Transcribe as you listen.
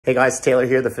Hey guys, Taylor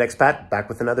here, the FitExpat, back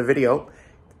with another video.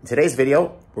 In today's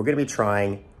video, we're going to be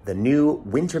trying the new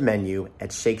winter menu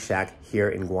at Shake Shack here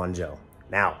in Guangzhou.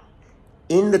 Now,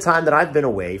 in the time that I've been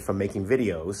away from making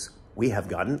videos, we have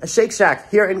gotten a Shake Shack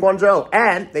here in Guangzhou,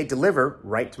 and they deliver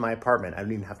right to my apartment. I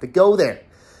don't even have to go there.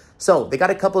 So they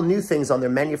got a couple new things on their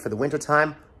menu for the winter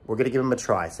time. We're going to give them a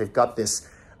try. So they've got this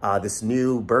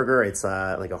new burger. It's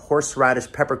like a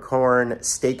horseradish peppercorn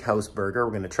steakhouse burger.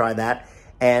 We're going to try that.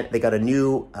 And they got a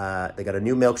new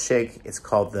milkshake. It's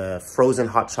called the frozen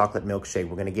hot chocolate milkshake.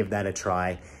 We're gonna give that a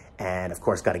try. And of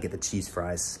course, gotta get the cheese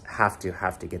fries. Have to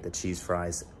get the cheese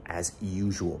fries as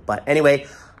usual. But anyway,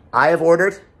 I've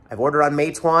ordered on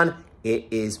Meituan. It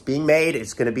is being made.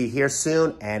 It's gonna be here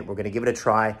soon, and we're gonna give it a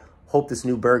try. Hope this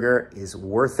new burger is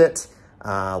worth it.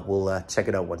 We'll check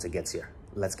it out once it gets here.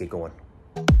 Let's get going.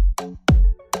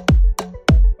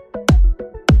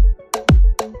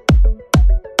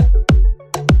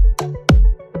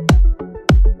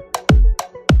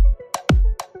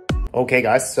 Okay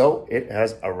guys, so it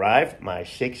has arrived, my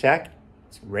Shake Shack.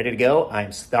 It's ready to go.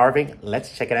 I'm starving.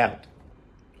 Let's check it out.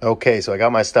 Okay, so I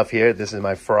got my stuff here. This is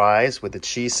my fries with the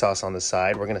cheese sauce on the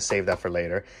side. We're gonna save that for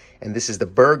later. And this is the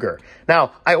burger.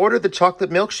 Now, I ordered the chocolate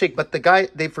milkshake, but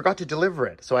they forgot to deliver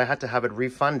it. So I had to have it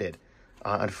refunded.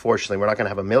 Unfortunately, we're not gonna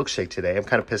have a milkshake today. I'm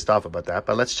kind of pissed off about that,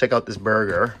 but let's check out this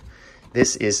burger.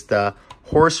 This is the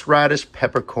horseradish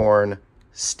peppercorn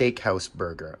steakhouse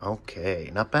burger.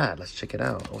 Okay, not bad. Let's check it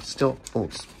out. It's still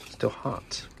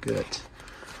hot. Good.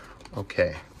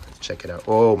 Okay, let's check it out.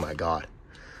 Oh my God.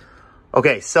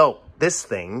 Okay, so this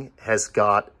thing has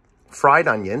got fried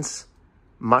onions,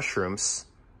 mushrooms,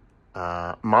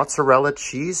 mozzarella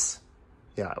cheese.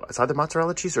 Yeah, it's either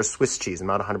mozzarella cheese or Swiss cheese. I'm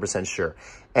not 100% sure.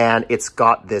 And it's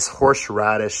got this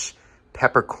horseradish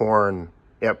peppercorn,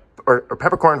 or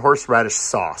peppercorn horseradish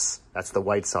sauce. That's the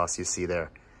white sauce you see there.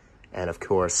 And of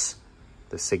course,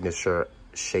 the signature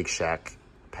Shake Shack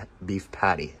beef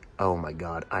patty. Oh my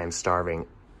God, I am starving.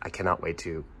 I cannot wait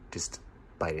to just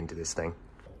bite into this thing.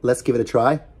 Let's give it a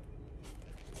try.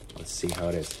 Let's see how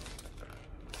it is.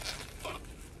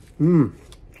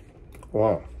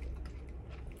 Wow.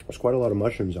 There's quite a lot of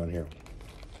mushrooms on here.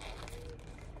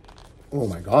 Oh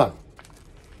my God.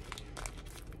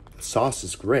 The sauce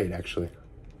is great, actually.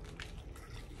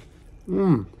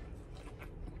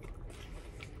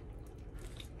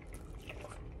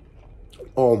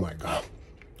 Oh my God.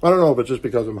 I don't know if it's just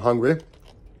because I'm hungry.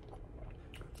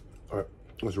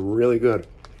 It was really good.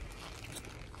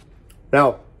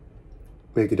 Now,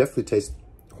 you could definitely taste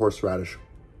horseradish.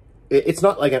 It's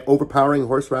not like an overpowering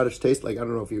horseradish taste. Like, I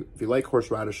don't know if you like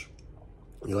horseradish,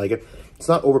 you like it. It's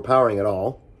not overpowering at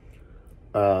all.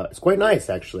 It's quite nice,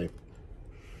 actually.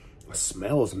 The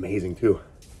smell is amazing, too.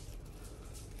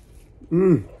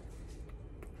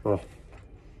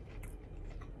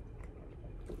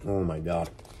 Oh my God.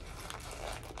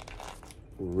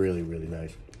 Really, really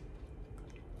nice.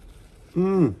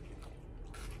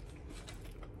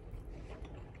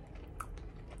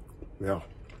 Yeah.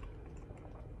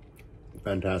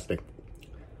 Fantastic.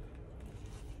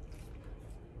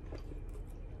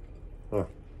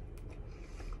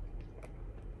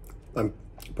 I'm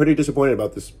pretty disappointed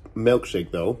about this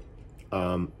milkshake though.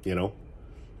 You know,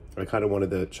 I kind of wanted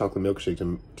the chocolate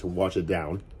milkshake to wash it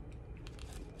down,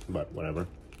 but whatever.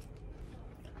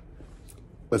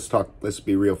 Let's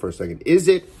be real for a second. Is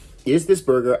this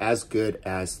burger as good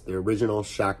as the original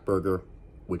Shack burger,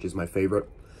 which is my favorite?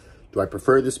 Do I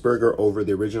prefer this burger over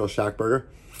the original Shack burger?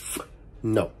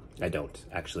 No, I don't,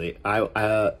 actually.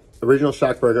 Original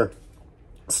Shack burger,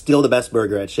 still the best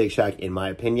burger at Shake Shack, in my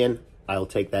opinion. I'll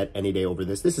take that any day over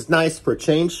this. This is nice for a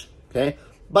change, okay?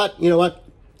 But you know what?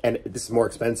 And this is more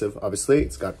expensive, obviously.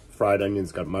 It's got fried onions,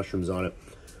 it's got mushrooms on it.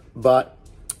 But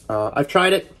I've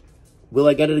tried it. Will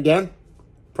I get it again?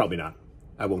 Probably not.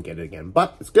 I won't get it again,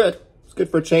 but it's good. It's good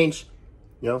for a change.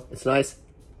 You know, it's nice.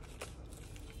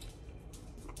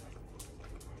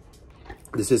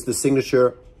 This is the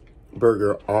signature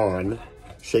burger on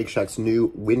Shake Shack's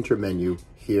new winter menu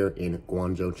here in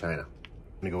Guangzhou, China.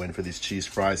 I'm gonna go in for these cheese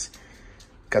fries.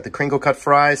 Got the crinkle cut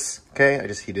fries, okay? I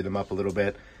just heated them up a little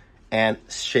bit. And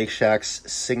Shake Shack's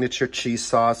signature cheese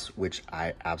sauce, which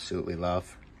I absolutely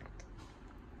love.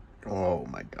 Oh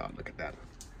my God, look at that.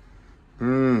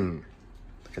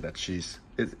 Look at that cheese.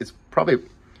 It's probably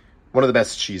one of the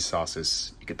best cheese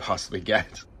sauces you could possibly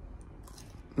get.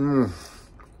 Oh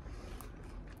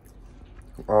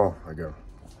my God.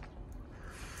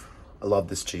 I love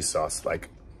this cheese sauce. Like,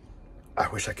 I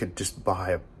wish I could just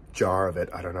buy a jar of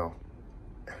it. I don't know.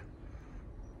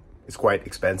 It's quite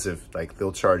expensive. Like,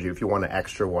 they'll charge you, if you want an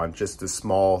extra one, just a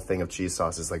small thing of cheese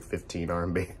sauce is like 15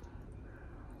 RMB.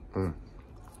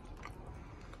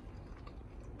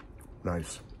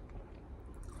 Nice.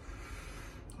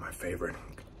 My favorite.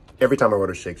 Every time I go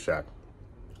to Shake Shack,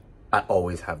 I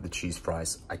always have the cheese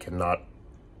fries. I cannot,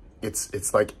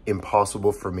 it's like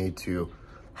impossible for me to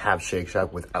have Shake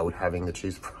Shack without having the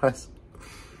cheese fries.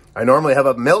 I normally have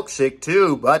a milkshake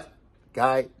too, but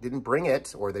guy didn't bring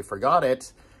it, or they forgot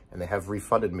it, and they have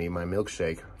refunded me my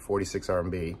milkshake, 46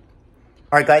 RMB. All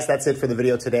right, guys, that's it for the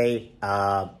video today.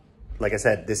 Like I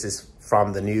said, this is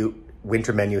from the new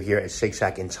winter menu here at Shake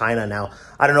Shack in China. Now,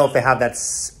 I don't know if they have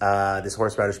this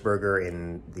horseradish burger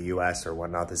in the US or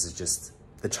whatnot. This is just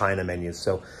the China menu.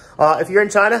 So if you're in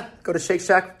China, go to Shake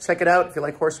Shack, check it out. If you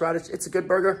like horseradish, it's a good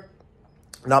burger.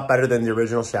 Not better than the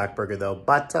original Shack burger though,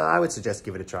 but I would suggest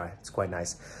give it a try. It's quite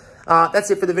nice.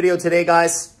 That's it for the video today,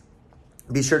 guys.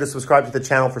 Be sure to subscribe to the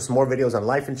channel for some more videos on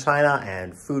life in China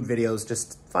and food videos,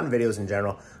 just fun videos in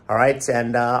general. All right,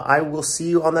 and I will see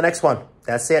you on the next one.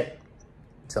 That's it.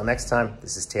 Until next time,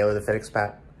 this is Taylor the Fit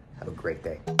Expat. Have a great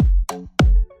day.